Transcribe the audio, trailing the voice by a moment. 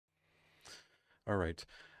All right.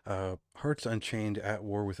 Hearts Unchained at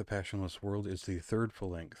War with the Passionless World is the third full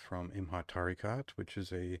length from Imha Tarikat, which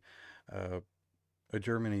is uh, a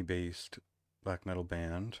Germany based black metal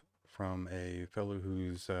band from a fellow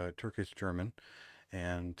who's Turkish German.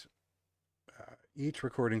 And each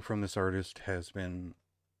recording from this artist has been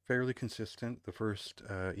fairly consistent. The first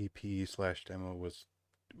EP slash demo was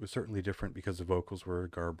certainly different because the vocals were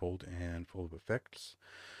garbled and full of effects.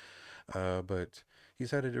 But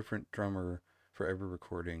he's had a different drummer for every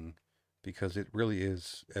recording because it really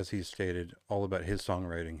is, as he's stated, all about his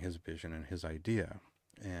songwriting, his vision, and his idea.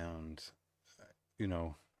 And, you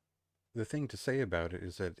know, the thing to say about it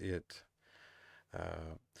is that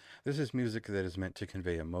uh, this is music that is meant to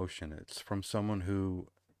convey emotion. It's from someone who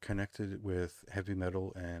connected with heavy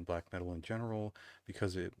metal and black metal in general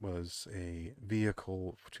because it was a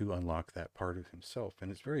vehicle to unlock that part of himself.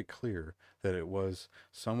 And it's very clear that it was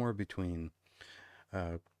somewhere between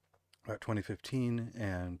uh, 2015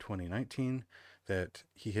 and 2019 that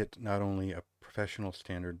he hit not only a professional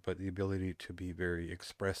standard but the ability to be very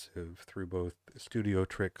expressive through both studio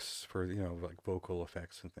tricks for like vocal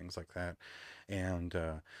effects and things like that, and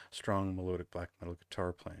strong melodic black metal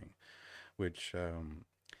guitar playing, which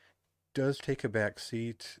does take a back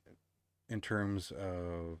seat in terms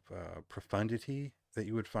of profundity that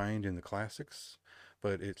you would find in the classics,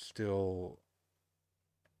 but it still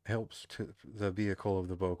helps to the vehicle of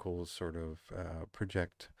the vocals sort of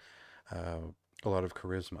project a lot of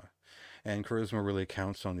charisma. And charisma really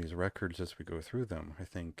counts on these records as we go through them. I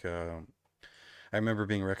think I remember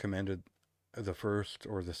being recommended the first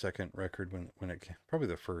or the second record probably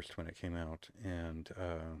the first when it came out, and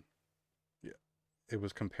yeah, it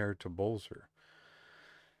was compared to Bolzer.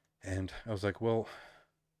 And I was like, well,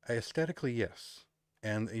 aesthetically, yes.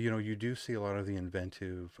 And you do see a lot of the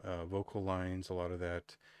inventive vocal lines. A lot of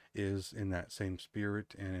that is in that same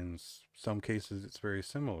spirit, and in some cases, it's very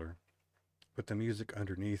similar. But the music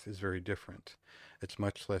underneath is very different. It's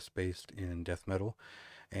much less based in death metal,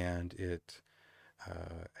 and it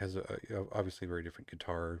has obviously very different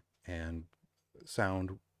guitar and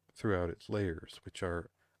sound throughout its layers, which are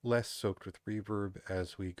less soaked with reverb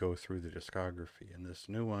as we go through the discography. And this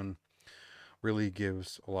new one really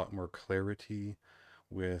gives a lot more clarity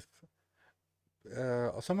with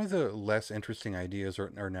some of the less interesting ideas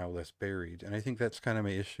are now less buried. And I think that's kind of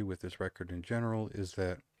my issue with this record in general, is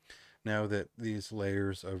that now that these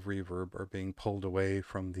layers of reverb are being pulled away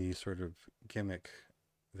from the sort of gimmick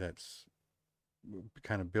that's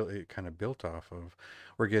kind of built off of,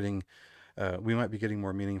 we're getting we might be getting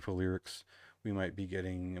more meaningful lyrics. We might be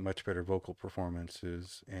getting much better vocal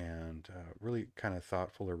performances and really kind of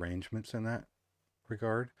thoughtful arrangements in that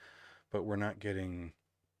regard, but we're not getting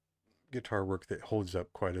guitar work that holds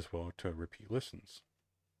up quite as well to repeat listens.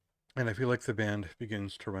 And I feel like the band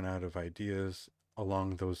begins to run out of ideas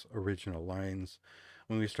along those original lines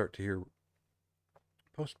when we start to hear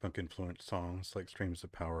post-punk influenced songs like Streams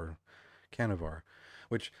of Power, Canavar,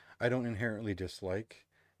 which I don't inherently dislike,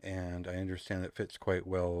 and I understand that fits quite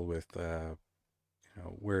well with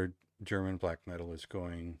where German black metal is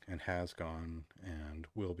going and has gone and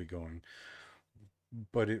will be going.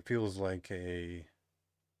 But it feels like a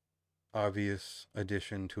obvious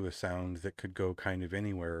addition to a sound that could go kind of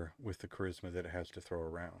anywhere with the charisma that it has to throw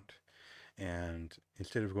around. And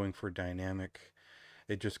instead of going for dynamic,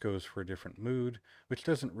 it just goes for a different mood, which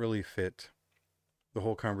doesn't really fit the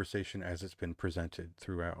whole conversation as it's been presented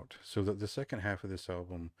throughout. So that the second half of this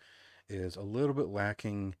album is a little bit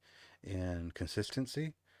lacking in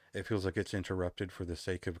consistency. It feels like it's interrupted for the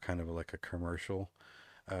sake of kind of like a commercial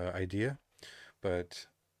idea, but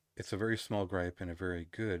it's a very small gripe and a very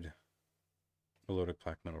good melodic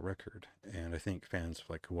black metal record. And I think fans of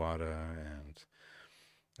like Kawada and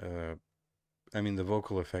uh, I mean, the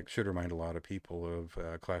vocal effect should remind a lot of people of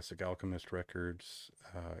classic Alchemist records,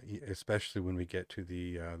 especially when we get to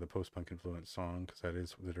the post-punk influenced song, because that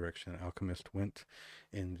is the direction Alchemist went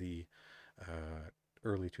in the uh,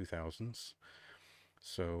 early 2000s.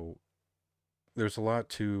 So there's a lot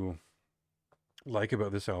to like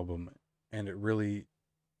about this album, and it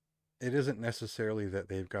isn't necessarily that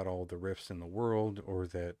they've got all the riffs in the world or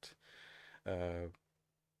that uh,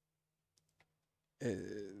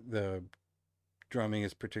 the drumming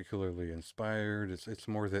is particularly inspired. It's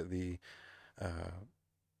more that uh,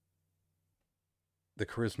 the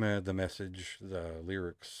charisma, the message, the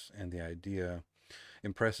lyrics, and the idea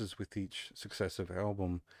impresses with each successive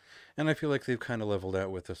album. And I feel like they've kind of leveled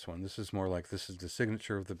out with this one. This is more like this is the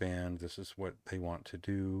signature of the band. This is what they want to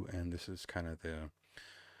do, and this is kind of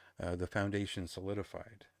the foundation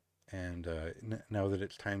solidified. And now that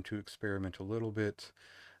it's time to experiment a little bit,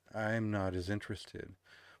 I'm not as interested.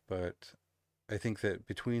 But I think that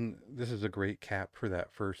this is a great cap for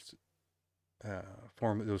that first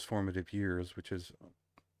those formative years, which is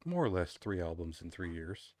more or less 3 albums in 3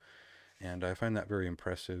 years. And I find that very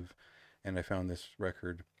impressive. And I found this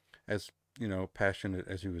record as, passionate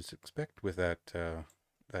as you would expect with that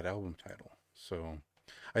album title. So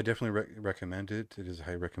I definitely recommend it. It is a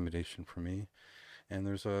high recommendation for me. And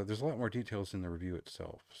there's a lot more details in the review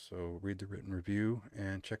itself. So read the written review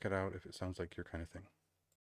and check it out if it sounds like your kind of thing.